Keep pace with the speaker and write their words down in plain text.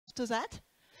to that.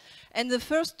 And the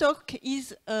first talk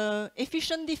is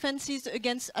efficient defenses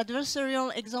against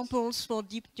adversarial examples for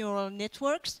deep neural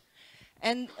networks.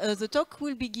 And the talk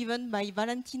will be given by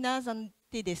Valentina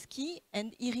Zantedeschi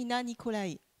and Irina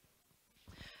Nicolae.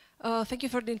 Thank you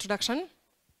for the introduction.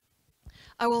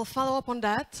 I will follow up on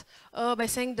that by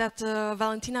saying that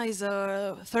Valentina is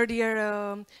a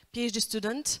third-year PhD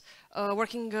student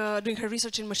doing her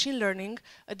research in machine learning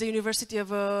at the University of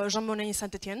Jean Monnet in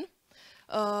Saint-Étienne.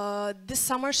 This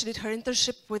summer, she did her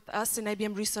internship with us in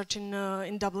IBM Research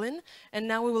in Dublin, and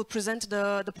now we will present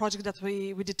the project that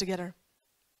we did together.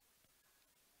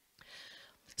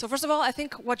 So first of all, I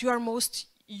think what you are most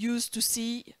used to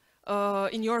see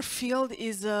in your field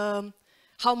is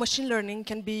how machine learning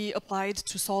can be applied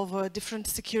to solve different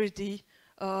security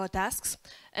tasks.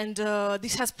 And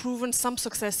this has proven some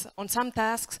success on some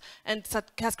tasks and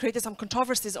has created some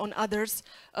controversies on others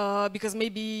because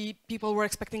maybe people were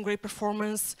expecting great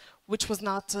performance, which was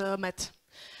not met.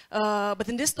 But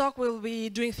in this talk, we'll be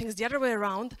doing things the other way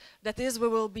around. That is, we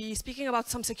will be speaking about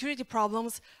some security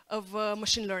problems of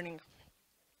machine learning.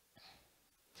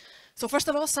 So first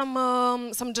of all,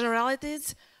 some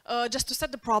generalities. Just to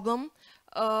set the problem,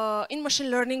 in machine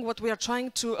learning, what we are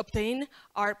trying to obtain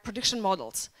are prediction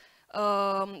models.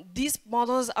 These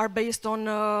models are based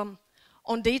on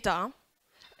data,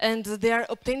 and they are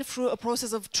obtained through a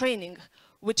process of training,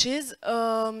 which is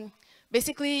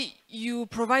basically you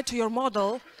provide to your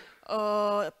model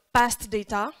past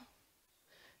data,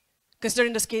 consider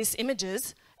in this case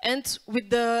images, and with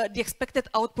the expected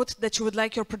output that you would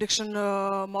like your prediction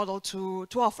model to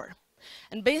offer.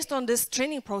 And based on this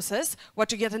training process,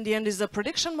 what you get in the end is a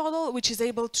prediction model which is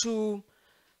able to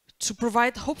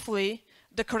provide, hopefully,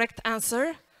 the correct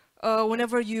answer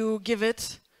whenever you give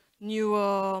it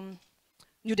new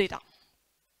data.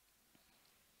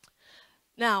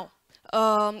 Now,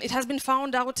 it has been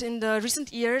found out in the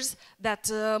recent years that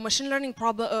machine learning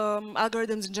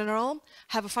algorithms in general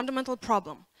have a fundamental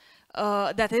problem.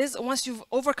 That is, once you've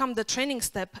overcome the training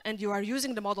step and you are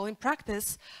using the model in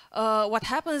practice, what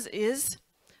happens is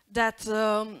that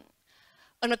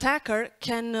an attacker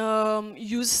can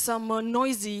use some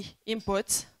noisy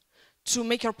input to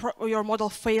make your model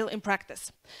fail in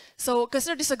practice. So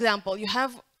consider this example. You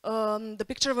have the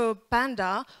picture of a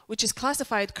panda, which is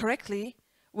classified correctly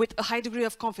with a high degree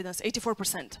of confidence,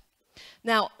 84%.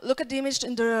 Now, look at the image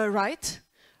in the right.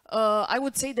 I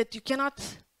would say that you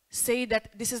cannot say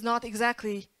that this is not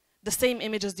exactly the same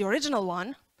image as the original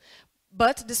one,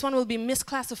 but this one will be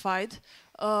misclassified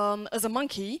as a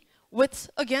monkey with,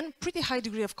 again, pretty high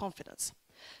degree of confidence.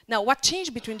 Now, what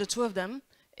changed between the two of them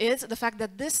is the fact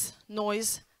that this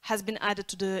noise has been added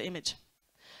to the image.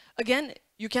 Again,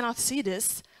 you cannot see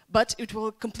this, but it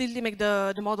will completely make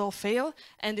the model fail,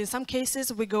 and in some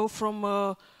cases, we go from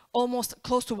almost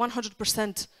close to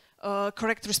 100%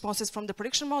 correct responses from the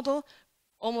prediction model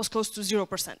almost close to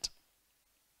 0%.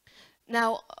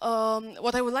 Now,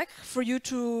 what I would like for you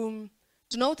to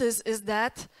notice is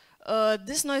that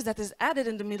this noise that is added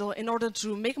in the middle in order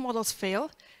to make models fail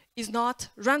is not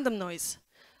random noise.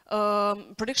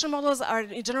 Prediction models are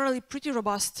generally pretty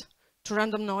robust to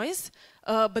random noise,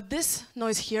 but this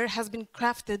noise here has been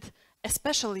crafted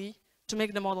especially to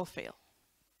make the model fail.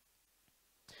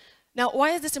 Now,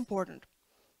 why is this important?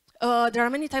 There are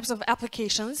many types of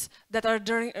applications that are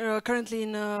currently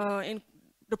in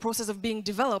the process of being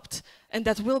developed and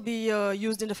that will be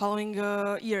used in the following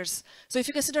years. So if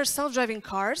you consider self-driving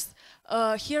cars,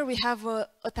 here we have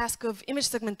a task of image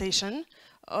segmentation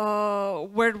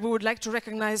where we would like to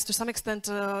recognize to some extent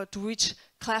to which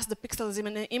class the pixels in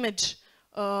an image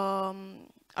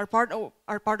are part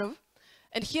of.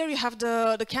 And here you have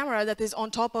the camera that is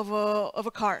on top of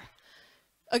a car.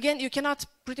 Again, you cannot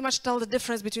pretty much tell the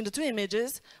difference between the two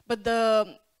images, but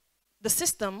the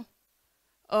system,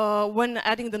 when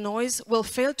adding the noise, will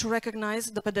fail to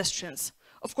recognize the pedestrians.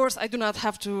 Of course, I do not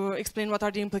have to explain what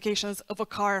are the implications of a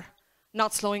car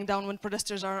not slowing down when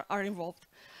pedestrians are involved.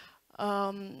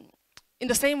 In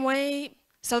the same way,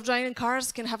 self-driving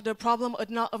cars can have the problem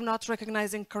of not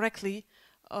recognizing correctly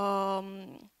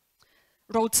road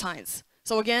signs.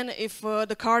 So again, if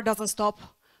the car doesn't stop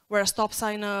where a stop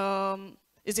sign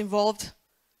is involved,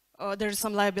 there is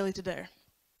some liability there.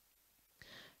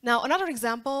 Now, another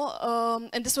example,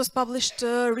 and this was published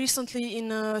recently in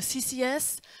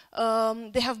CCS,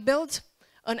 they have built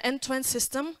an end-to-end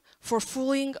system for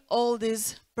fooling all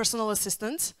these personal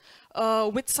assistants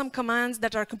with some commands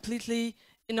that are completely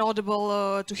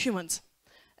inaudible to humans.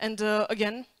 And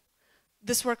again,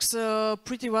 this works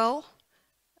pretty well,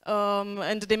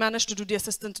 and they manage to do the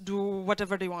assistant do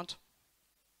whatever they want.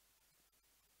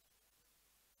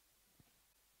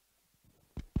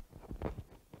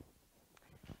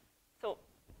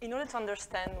 in order to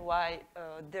understand why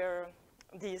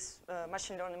these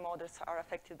machine learning models are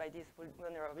affected by these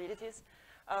vulnerabilities,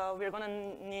 we're going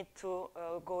to need to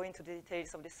go into the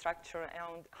details of the structure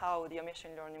and how the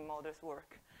machine learning models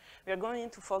work. We are going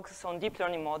to focus on deep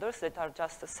learning models that are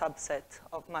just a subset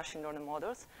of machine learning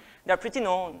models. They are pretty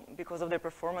known because of their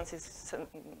performances,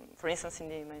 for instance, in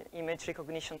the image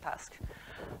recognition task.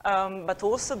 But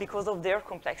also because of their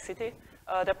complexity,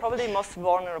 they're probably most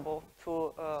vulnerable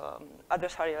to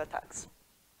adversarial attacks.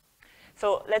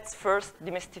 So let's first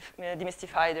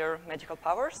demystify their magical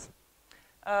powers.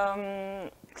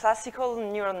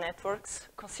 Classical neural networks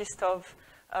consist of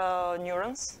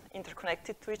neurons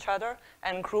interconnected to each other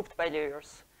and grouped by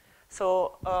layers.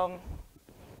 So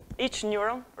each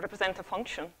neuron represents a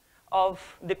function of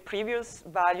the previous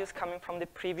values coming from the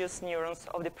previous neurons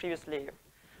of the previous layer.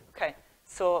 Okay,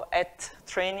 so at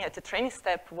the training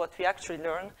step, what we actually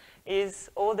learn is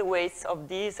all the weights of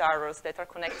these arrows that are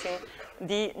connecting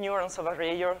the neurons of a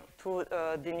layer to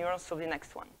the neurons of the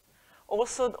next one.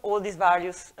 Also, all these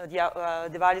values,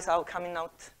 the values coming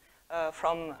out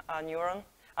from a neuron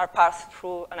are passed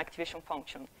through an activation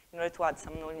function in order to add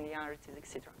some nonlinearities,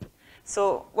 etc.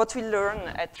 So what we learn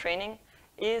at training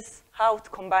is how to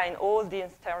combine all the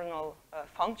internal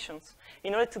functions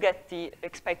in order to get the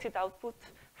expected output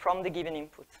from the given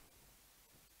input.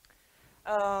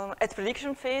 At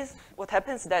prediction phase, what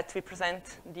happens is that we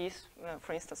present this,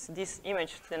 for instance, this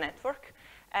image to the network,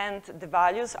 and the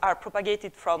values are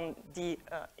propagated from the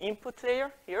input layer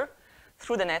here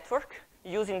through the network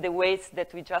using the weights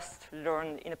that we just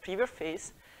learned in a previous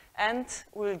phase, and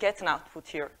we'll get an output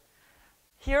here.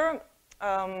 Here,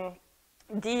 the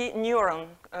neuron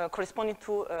corresponding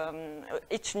to,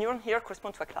 each neuron here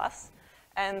corresponds to a class,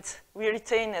 and we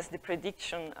retain as the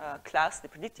prediction class, the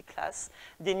predicted class,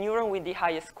 the neuron with the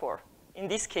highest score. In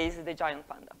this case, the giant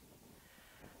panda.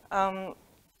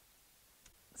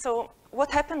 So what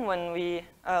happens when we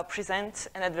present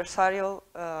an adversarial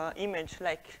image,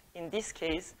 like in this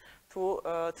case, to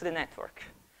the network?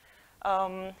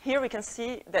 Here we can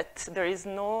see that there is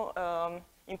no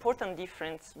important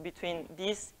difference between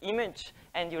this image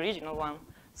and the original one.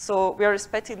 So we are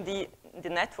expecting the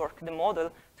network, the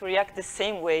model, to react the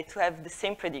same way, to have the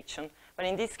same prediction. But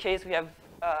in this case, we have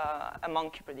a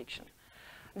monkey prediction.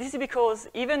 This is because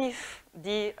even if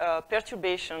the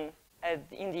perturbation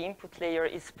in the input layer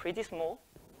is pretty small,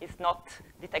 it's not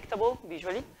detectable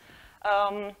visually,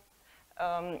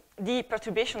 the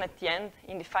perturbation at the end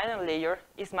in the final layer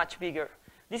is much bigger.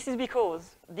 This is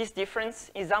because this difference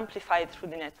is amplified through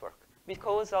the network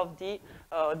because of the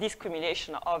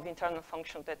discrimination of internal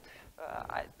functions that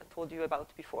I told you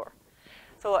about before.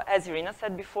 So as Irina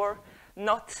said before,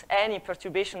 not any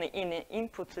perturbation in an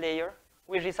input layer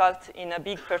will result in a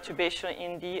big perturbation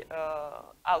in the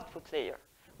output layer.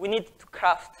 We need to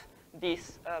craft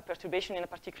this perturbation in a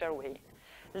particular way.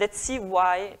 Let's see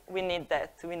why we need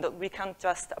that. We can't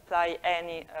just apply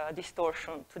any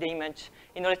distortion to the image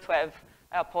in order to have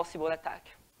a possible attack.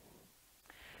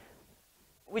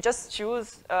 We just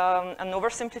choose an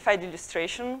oversimplified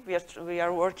illustration. We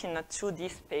are working in a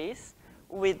 2D space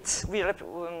in which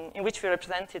we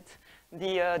represented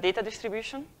the data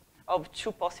distribution of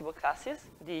two possible classes,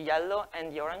 the yellow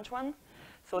and the orange one.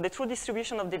 So the true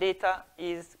distribution of the data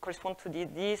corresponds to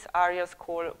these areas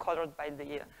colored by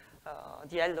the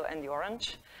yellow and the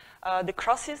orange. The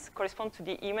crosses correspond to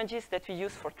the images that we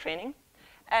use for training.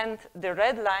 And the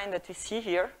red line that we see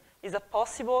here is a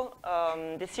possible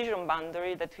decision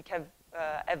boundary that we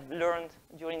have learned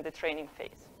during the training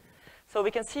phase. So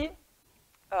we can see,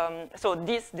 so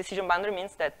this decision boundary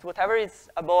means that whatever is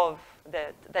above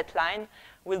that line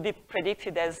will be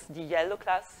predicted as the yellow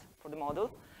class for the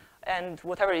model, and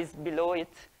whatever is below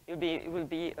it will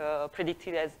be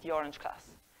predicted as the orange class.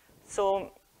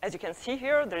 So as you can see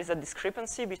here, there is a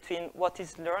discrepancy between what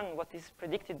is learned, what is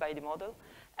predicted by the model,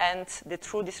 and the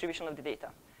true distribution of the data.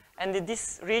 And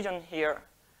this region here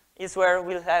is where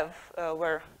we have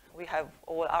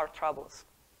all our troubles.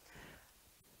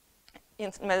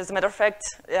 As a matter of fact,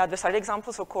 the adversarial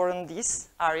examples occur in this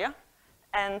area,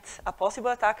 and a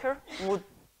possible attacker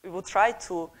would try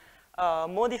to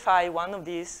modify one of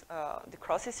these, the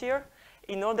crosses here,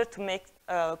 in order to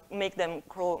make them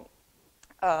grow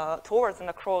towards and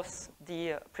across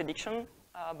the prediction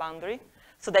boundary,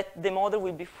 so that the model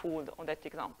will be fooled on that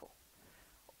example.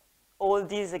 All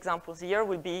these examples here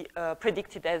will be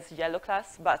predicted as yellow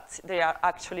class, but they are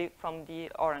actually from the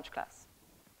orange class.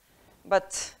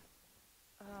 But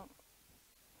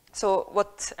so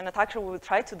what an attacker will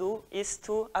try to do is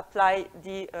to apply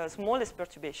the smallest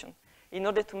perturbation in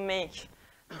order to make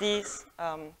these,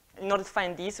 in order to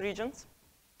find these regions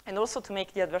and also to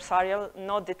make the adversarial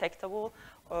not detectable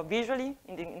visually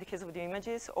in the case of the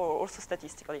images, or also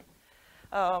statistically.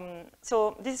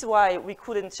 So this is why we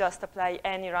couldn't just apply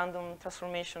any random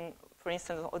transformation, for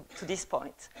instance, to this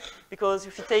point. Because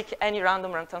if you take any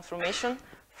random transformation,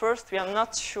 first, we are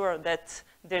not sure that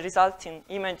the resulting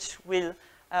image will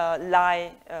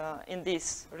lie in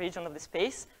this region of the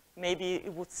space. Maybe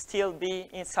it would still be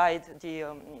inside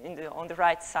on the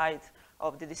right side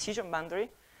of the decision boundary.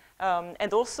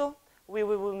 And also, we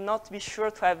will not be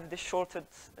sure to have the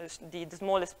the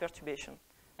smallest perturbation.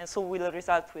 And so we'll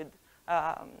result with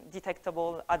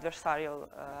detectable adversarial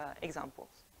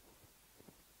examples.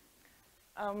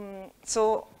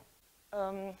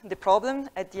 The problem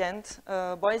at the end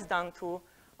boils down to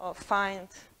find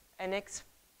an X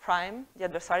prime, the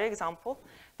adversarial example,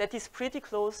 that is pretty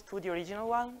close to the original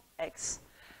one, X,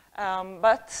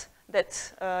 but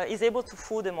that is able to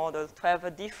fool the model to have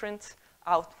a different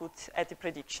output at the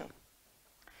prediction.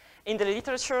 In the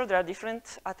literature, there are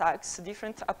different attacks,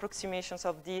 different approximations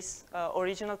of this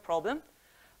original problem.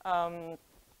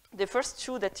 The first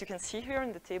two that you can see here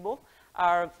in the table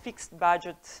are fixed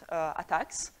budget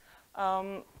attacks.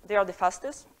 They are the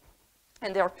fastest,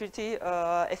 and they are pretty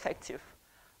effective.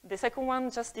 The second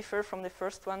one just differs from the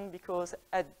first one because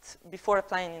before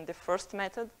applying in the first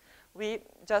method, we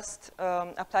just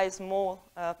apply small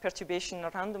perturbation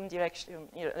in random direction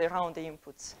around the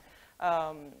inputs.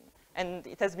 And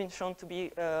it has been shown to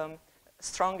be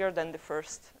stronger than the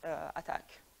first attack.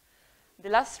 The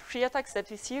last three attacks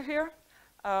that we see here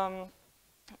are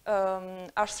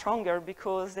stronger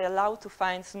because they allow to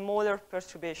find smaller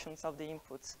perturbations of the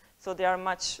inputs. So they are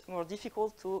much more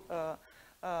difficult to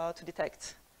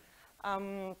detect.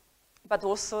 But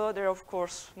also, they're, of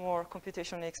course, more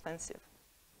computationally expensive.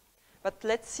 But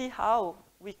let's see how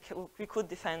we could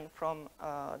defend from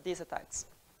these attacks.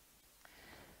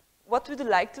 What we'd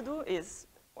like to do is,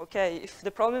 okay, if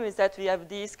the problem is that we have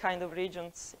these kind of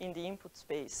regions in the input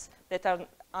space that are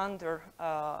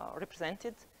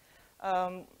underrepresented,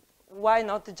 why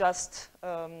not just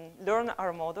learn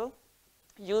our model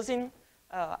using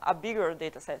a bigger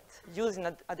data set, using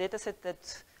a data set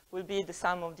that will be the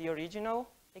sum of the original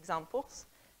examples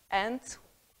and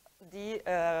the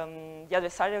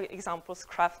adversarial examples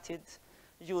crafted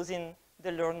using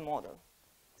the learned model.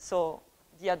 So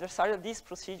the adversarial, this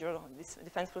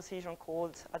defense procedure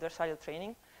called adversarial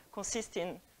training, consists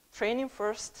in training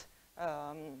first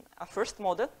a first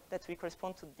model that will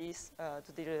correspond to this,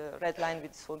 to the red line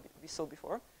we saw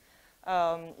before,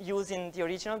 using the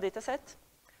original data set,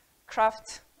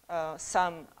 craft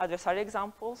some adversarial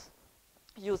examples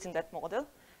using that model,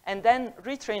 and then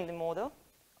retrain the model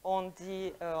on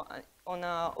an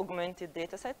augmented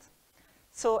data set.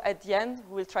 So at the end,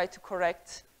 we'll try to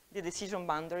correct the decision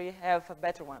boundary, have a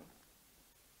better one.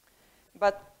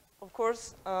 But of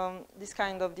course, this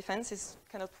kind of defenses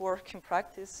cannot work in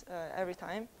practice every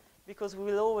time, because we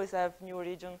will always have new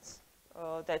regions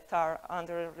that are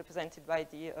underrepresented by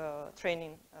the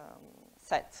training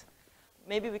set.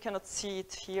 Maybe we cannot see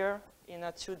it here in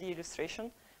a 2D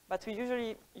illustration, but we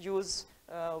usually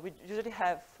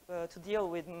have to deal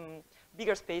with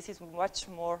bigger spaces with much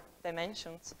more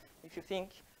dimensions. If you think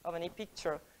of any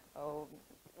picture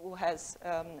who has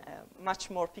much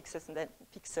more pixels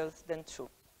than 2.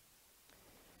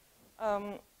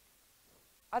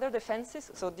 Other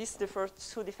defenses, so the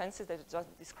first two defenses that I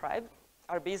just described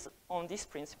are based on this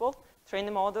principle. Train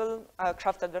the model,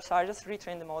 craft adversarials,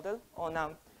 retrain the model on a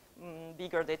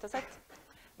bigger data set.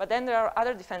 But then there are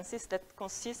other defenses that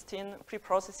consist in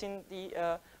pre-processing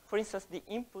for instance, the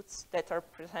inputs that are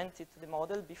presented to the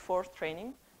model before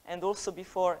training and also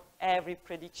before every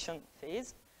prediction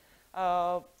phase.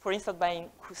 For instance, by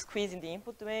squeezing the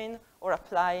input domain or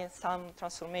applying some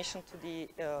transformation to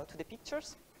the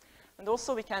pictures. And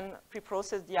also we can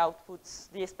pre-process the outputs,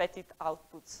 the expected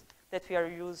outputs that we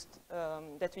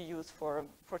use for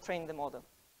training the model.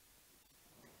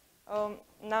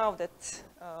 Now that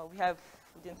we have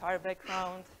the entire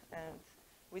background and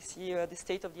we see the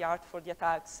state of the art for the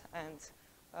attacks and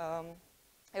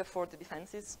for the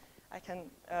defenses, I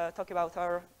can talk about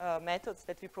our methods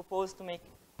that we propose to make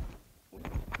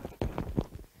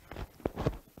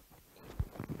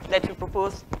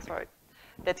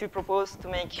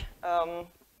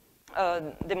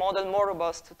the model more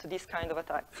robust to this kind of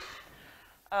attack.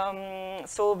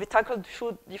 So we tackled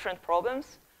two different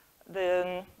problems.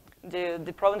 The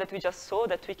problem that we just saw,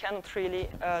 that we cannot really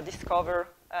discover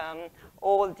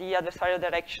all the adversarial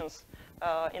directions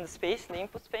in the space, in the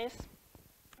input space,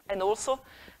 and also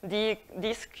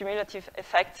this cumulative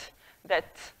effect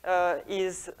that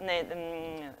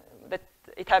that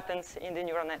it happens in the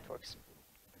neural networks.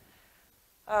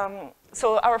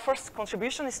 So our first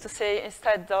contribution is to say,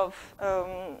 instead of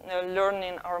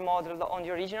learning our model on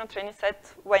the original training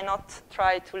set, why not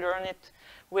try to learn it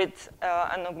with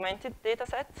an augmented data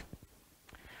set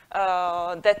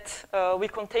that will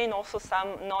contain also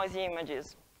some noisy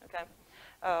images. Okay?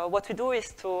 What we do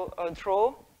is to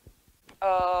draw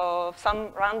some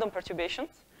random perturbations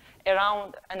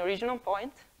around an original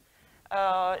point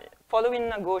following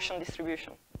a Gaussian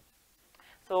distribution.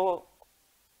 So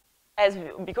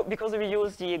because we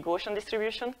use the Gaussian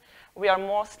distribution, we are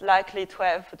most likely to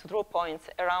have to draw points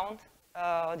around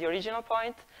the original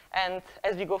point, and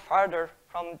as we go farther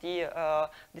from the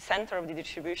center of the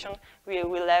distribution, we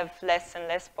will have less and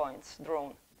less points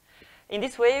drawn. In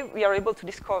this way, we are able to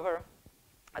discover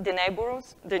the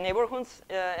neighborhoods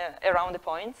around the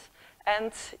points,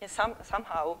 and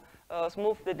somehow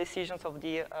smooth the decisions of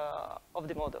the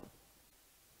model.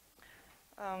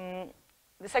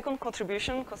 The second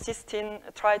contribution consists in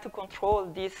try to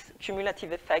control these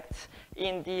cumulative effects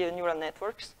in the neural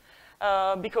networks,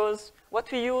 because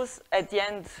what we use at the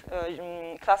end,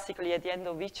 classically at the end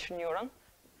of each neuron,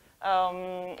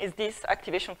 is this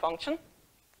activation function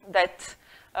that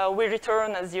will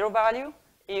return a 0 value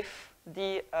if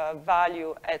the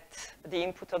value at the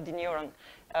input of the neuron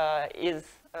is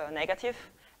negative,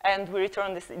 and we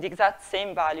return the exact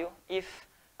same value if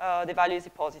the value is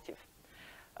positive.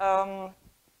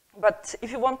 But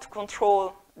if you want to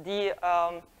control the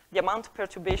amount of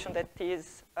perturbation that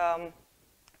is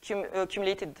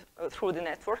accumulated through the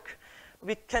network,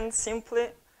 we can simply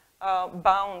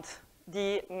bound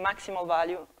the maximal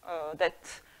value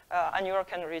that a neuron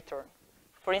can return,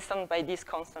 for instance, by this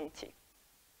constant t.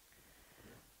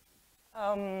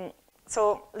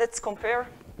 So let's compare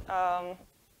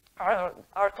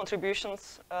our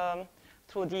contributions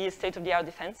to the state-of-the-art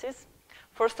defenses.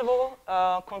 First of all,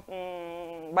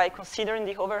 by considering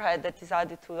the overhead that is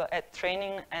added to the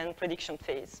training and prediction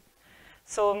phase.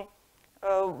 So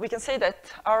we can say that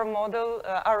our model,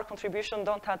 our contribution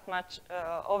don't have much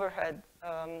overhead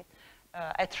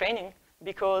at training,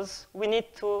 because we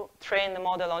need to train the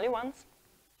model only once,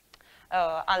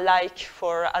 unlike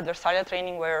for adversarial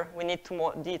training where we need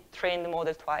to train the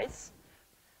model twice.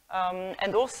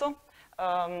 And also,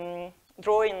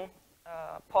 drawing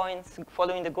points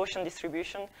following the Gaussian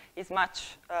distribution is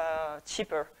much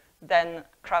cheaper than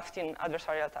crafting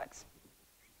adversarial attacks.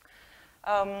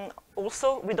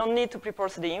 Also, we don't need to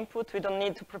propose the input, we don't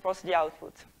need to propose the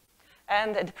output.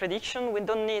 And at the prediction, we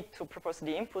don't need to propose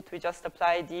the input, we just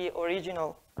apply the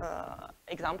original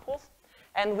examples,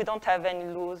 and we don't have any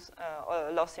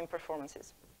loss in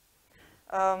performances.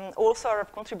 Also, our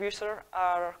contributors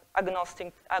are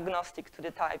agnostic to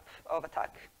the type of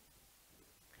attack.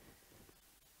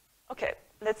 Okay,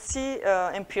 let's see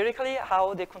empirically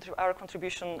how our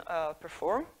contribution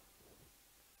perform.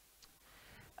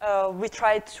 We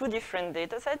tried 2 different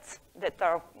data sets that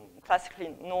are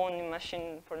classically known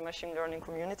in for the machine learning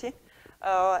community.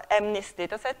 MNIST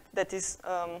dataset that is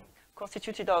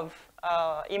constituted of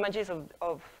images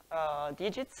of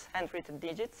digits, handwritten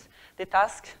digits. The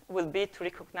task will be to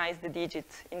recognize the digit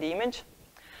in the image.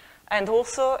 And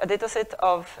also a dataset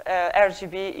of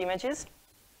RGB images,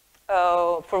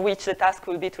 for which the task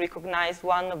will be to recognize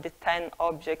one of the 10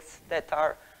 objects that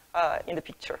are in the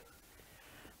picture.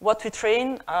 What we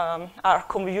train are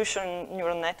convolution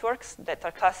neural networks that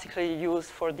are classically used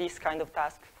for this kind of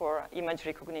task, for image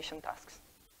recognition tasks.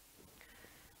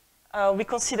 We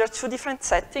consider 2 different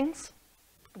settings,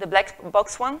 the black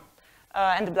box one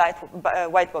and the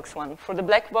white box one. For the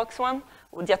black box one,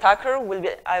 the attacker will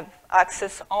have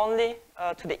access only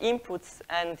to the inputs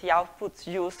and the outputs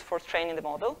used for training the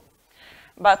model.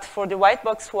 But for the white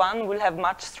box one, we'll have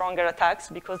much stronger attacks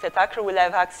because the attacker will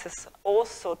have access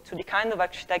also to the kind of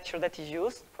architecture that is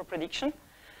used for prediction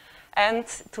and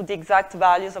to the exact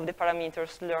values of the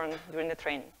parameters learned during the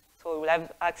training. So we'll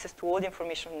have access to all the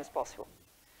information as possible.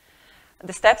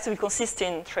 The steps will consist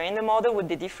in train the model with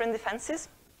the different defenses,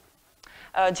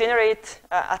 generate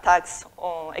attacks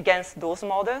against those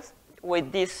models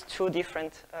with these 2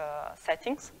 different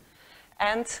settings,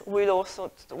 and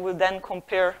we'll then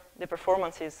compare the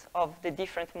performances of the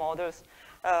different models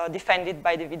defended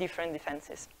by the different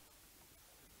defenses.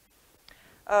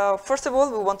 First of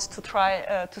all, we want to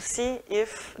try to see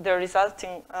if the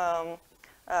resulting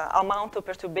amount of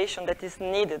perturbation that is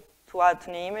needed to add to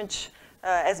the image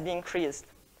has been increased.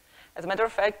 As a matter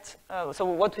of fact, so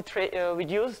what we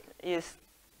used is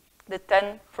the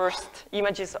 10 first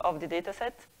images of the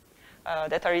dataset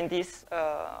that are in this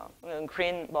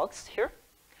green box here.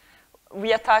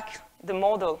 We attack the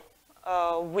model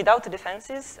without the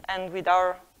defenses and with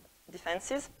our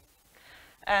defenses.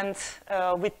 and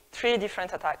with 3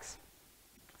 different attacks.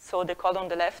 So the code on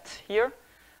the left here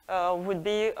would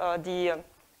be the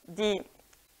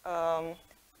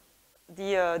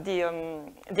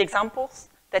examples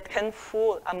that can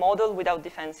fool a model without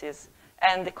defenses.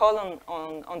 And the column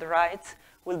on the right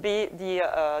will be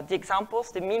the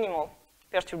examples, the minimal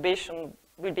perturbation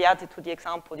will be added to the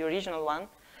example, the original one,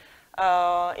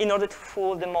 in order to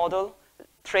fool the model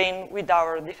trained with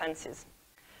our defenses.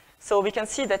 So we can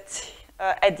see that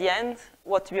at the end,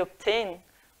 what we obtain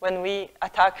when we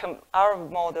attack our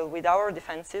model with our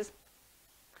defenses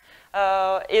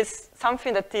is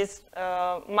something that is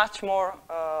much more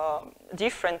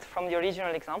different from the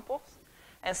original examples,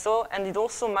 and it's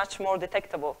also much more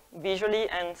detectable visually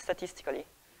and statistically.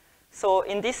 So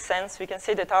in this sense, we can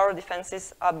say that our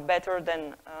defenses are better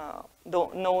than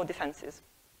no defenses.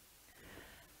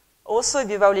 Also,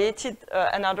 we evaluated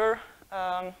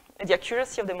the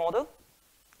accuracy of the model,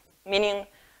 meaning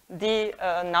the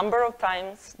number of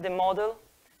times the model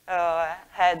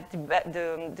had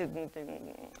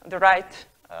the right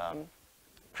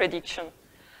prediction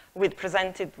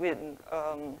presented with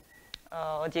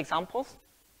the examples.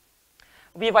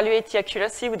 We evaluate the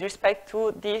accuracy with respect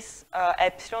to this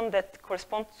epsilon that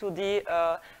corresponds to the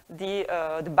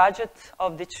budget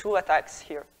of the 2 attacks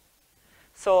here.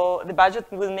 So the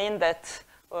budget will mean that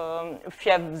if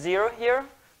you have 0 here,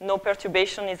 no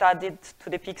perturbation is added to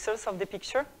the pixels of the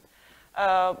picture.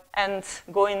 And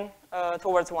going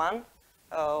towards 1,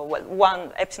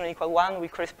 well, epsilon equal 1 will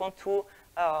correspond to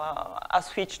a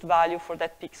switched value for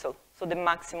that pixel. So the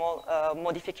maximal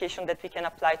modification that we can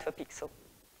apply to a pixel.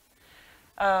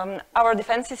 Our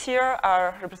defenses here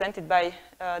are represented by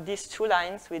these 2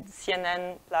 lines with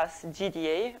CNN plus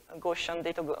GDA, Gaussian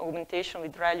data augmentation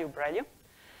with ReLU.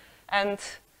 And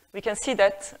we can see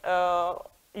that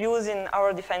using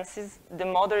our defenses, the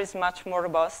model is much more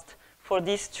robust for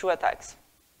these 2 attacks.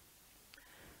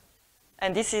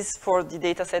 And this is for the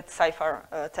dataset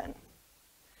CIFAR 10.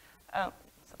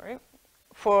 Sorry.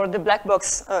 For the black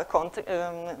box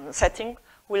setting,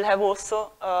 we'll have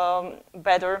also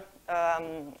better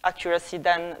accuracy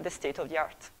than the state of the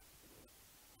art.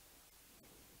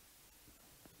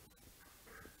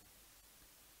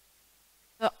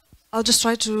 I'll just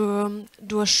try to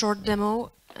do a short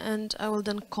demo, and I will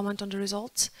then comment on the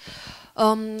results.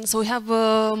 So we have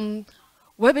a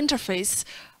web interface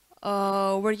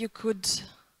where you could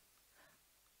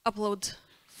upload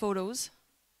photos.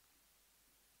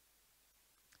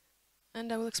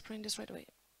 And I will explain this right away.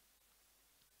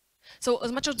 So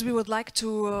as much as we would like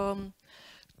to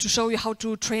show you how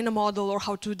to train a model or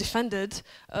how to defend it,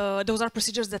 those are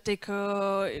procedures that take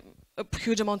a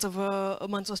huge amounts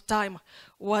of time.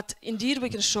 What indeed we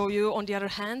can show you, on the other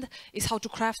hand, is how to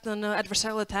craft an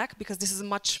adversarial attack, because this is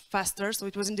much faster, so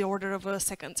it was in the order of a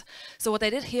second. So what I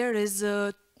did here is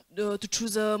to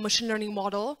choose a machine learning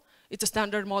model. It's a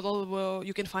standard model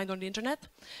you can find on the internet.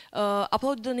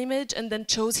 Uploaded an image and then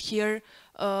chose here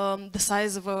the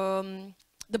size of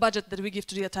the budget that we give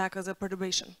to the attack as a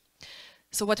perturbation.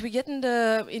 So what we get in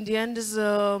the end is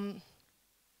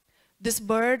this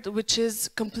bird, which is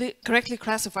correctly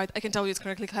classified. I can tell you it's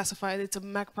correctly classified. It's a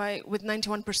magpie with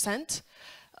 91%.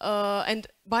 And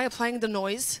by applying the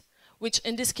noise, which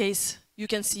in this case you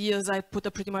can see as I put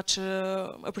a pretty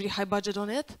high budget on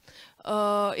it,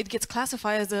 it gets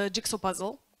classified as a jigsaw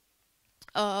puzzle.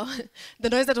 The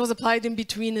noise that was applied in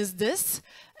between is this,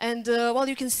 and well,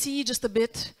 you can see just a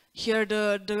bit here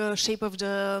the shape of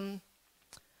the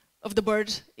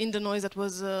bird in the noise that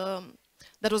was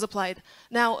applied.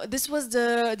 Now, this was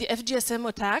the FGSM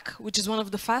attack, which is one of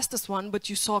the fastest one, but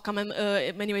you saw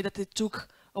anyway that it took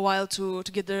a while to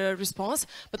get the response.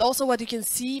 But also what you can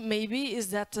see maybe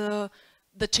is that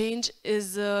the change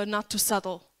is not too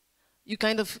subtle. You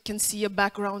kind of can see a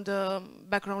background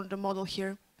model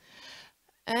here.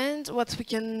 And what we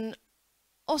can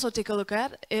also take a look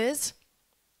at is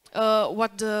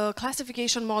what the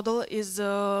classification model is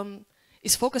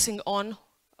focusing on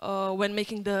when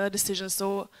making the decision.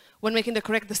 So when making the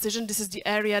correct decision, this is the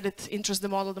area that interests the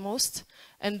model the most.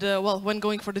 And well, when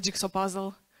going for the jigsaw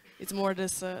puzzle, it's more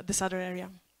this other area.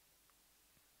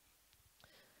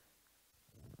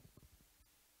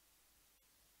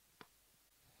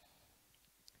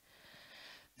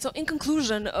 So in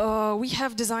conclusion, we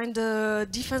have designed a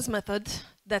defense method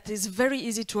that is very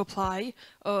easy to apply.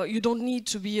 You don't need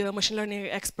to be a machine learning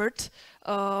expert.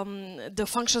 The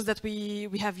functions that we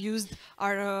have used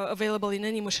are available in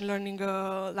any machine learning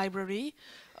library.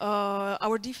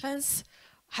 Our defense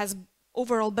has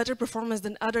overall better performance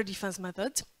than other defense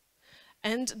methods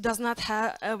and does not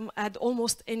add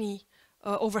almost any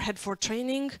overhead for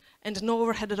training and no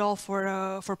overhead at all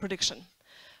for prediction.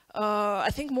 I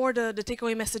think more the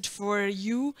takeaway message for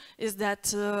you is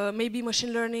that maybe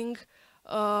machine learning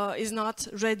is not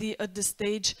ready at this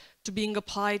stage to being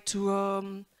applied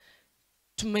to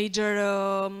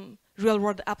major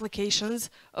real-world applications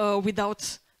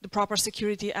without the proper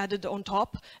security added on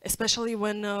top, especially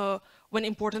when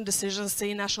important decisions,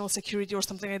 say national security or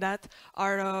something like that,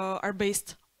 are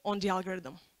based on the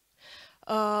algorithm.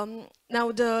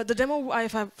 Now the demo I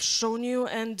have shown you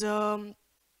and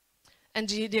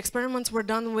the experiments were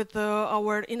done with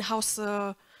our in-house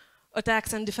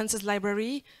attacks and defenses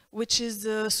library, which is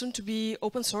soon to be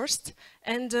open sourced.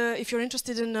 And if you're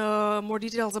interested in more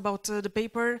details about the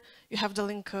paper, you have the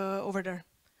link over there.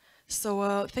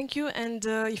 So thank you, and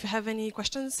if you have any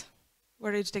questions,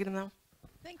 we're ready to take them now.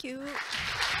 Thank you.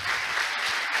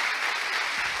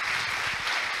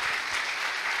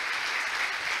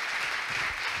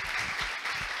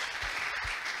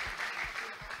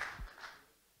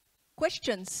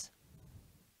 Questions?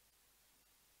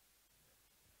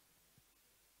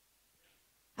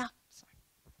 Ah, sorry.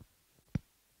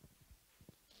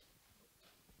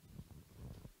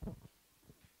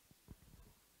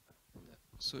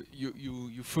 So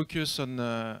you focus on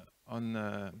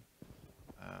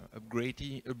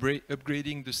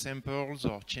upgrading the samples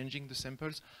or changing the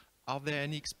samples. Are there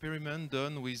any experiment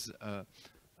done with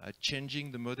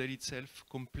changing the model itself,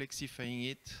 complexifying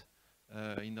it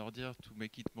in order to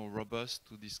make it more robust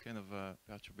to this kind of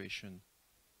perturbation?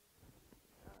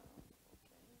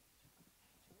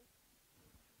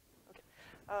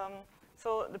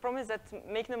 So the problem is that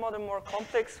making the model more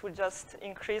complex will just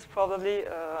increase probably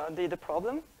the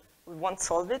problem. We won't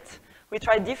solve it. We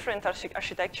tried different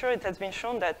architecture. It has been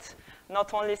shown that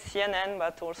not only CNN,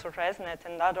 but also ResNet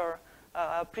and other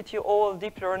pretty old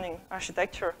deep learning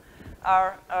architecture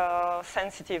are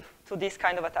sensitive to this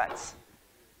kind of attacks.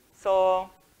 So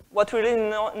what we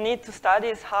really need to study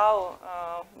is how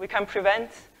we can prevent,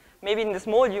 maybe in the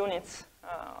small units,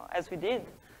 as we did,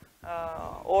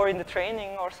 or in the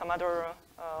training or some other,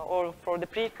 or for the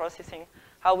pre-processing,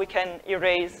 how we can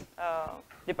erase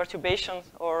the perturbations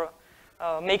or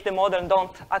make the model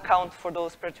don't account for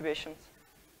those perturbations.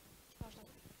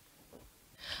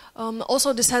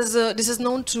 Also, this is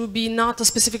known to be not a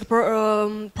specific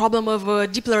problem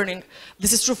of deep learning.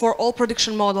 This is true for all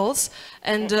prediction models,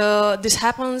 and this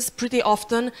happens pretty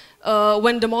often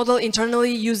when the model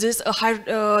internally uses a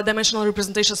high-dimensional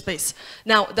representation space.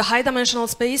 Now, the high-dimensional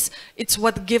space, it's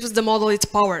what gives the model its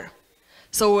power.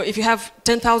 So if you have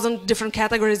 10,000 different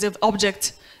categories of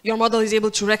objects, your model is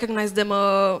able to recognize them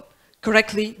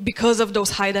correctly because of those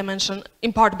high dimensions,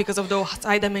 in part because of those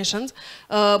high dimensions,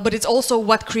 but it's also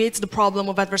what creates the problem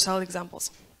of adversarial examples.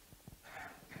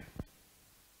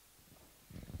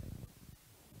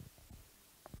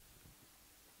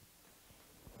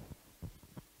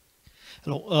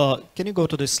 Hello, can you go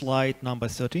to the slide number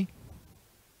 30?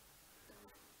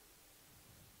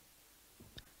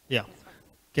 Yeah.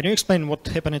 Can you explain what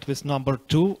happened with number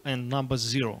 2 and number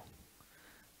 0?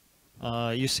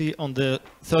 You see on the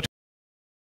third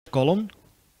column,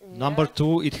 yeah. Number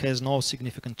 2, it has no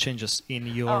significant changes in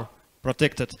your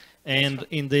protected. And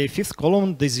in the 5th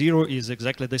column, the 0 is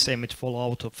exactly the same. It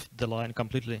falls out of the line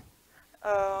completely.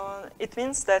 It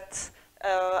means that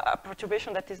a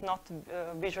perturbation that is not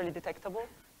visually detectable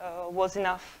was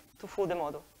enough to fool the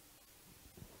model.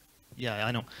 Yeah,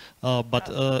 I know. But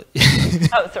oh,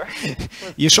 sorry.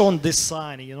 You shown this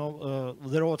sign, you know,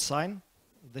 the road sign,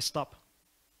 the stop.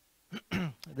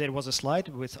 There was a slide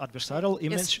with adversarial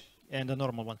image, yes, and a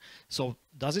normal one. So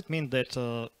does it mean that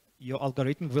your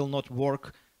algorithm will not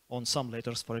work on some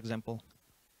letters, for example?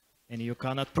 And you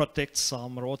cannot protect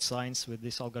some road signs with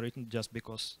this algorithm just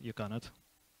because you cannot?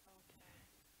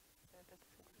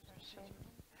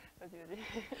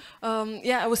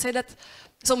 Yeah, I would say that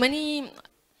so many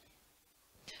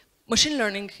machine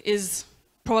learning is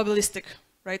probabilistic,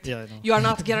 right? Yeah, I know. You are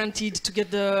not guaranteed to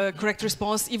get the correct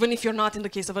response, even if you're not in the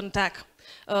case of an attack.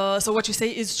 So what you say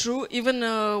is true, even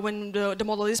when the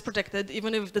model is protected,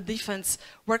 even if the defense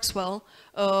works well,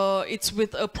 it's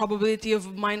with a probability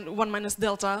of 1 minus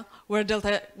delta, where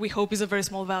delta, we hope, is a very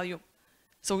small value.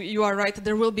 So you are right,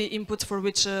 there will be inputs for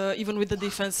which, even with the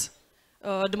defense,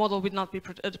 the model would not be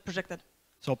protected.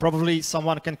 So probably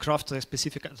someone can craft a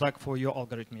specific attack for your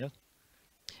algorithm, yeah?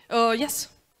 Yes.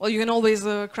 Well, you can always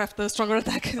craft a stronger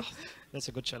attack. That's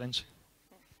a good challenge.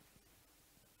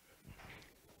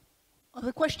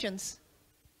 Other questions?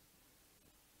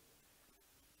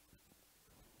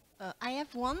 I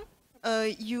have one.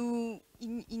 You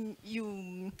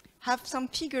have some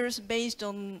figures based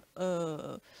on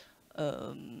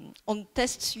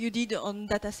tests you did on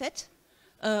dataset.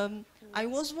 I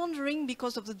was wondering,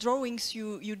 because of the drawings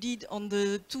you did on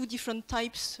the two different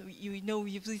types, you know,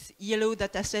 with this yellow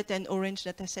dataset and orange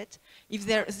dataset, if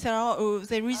there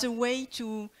is a way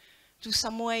to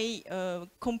some way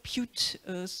compute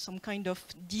some kind of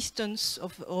distance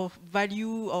of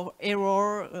value or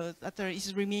error that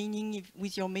is remaining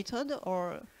with your method,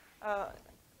 or?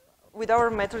 With our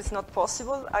method, it's not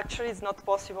possible. Actually, it's not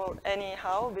possible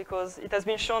anyhow, because it has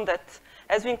been shown that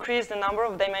as we increase the number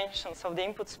of dimensions of the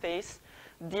input space,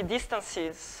 the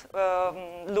distances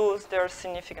lose their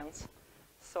significance.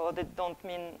 So they don't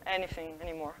mean anything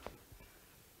anymore.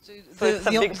 So it's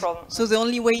a big problem. So the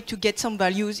only way to get some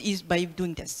values is by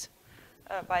doing tests?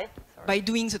 Sorry. By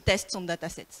doing the tests on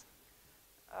datasets?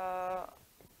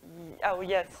 Oh,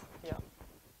 yes, yeah.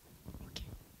 Okay.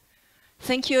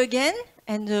 Thank you again,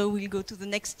 and we'll go to the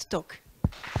next talk.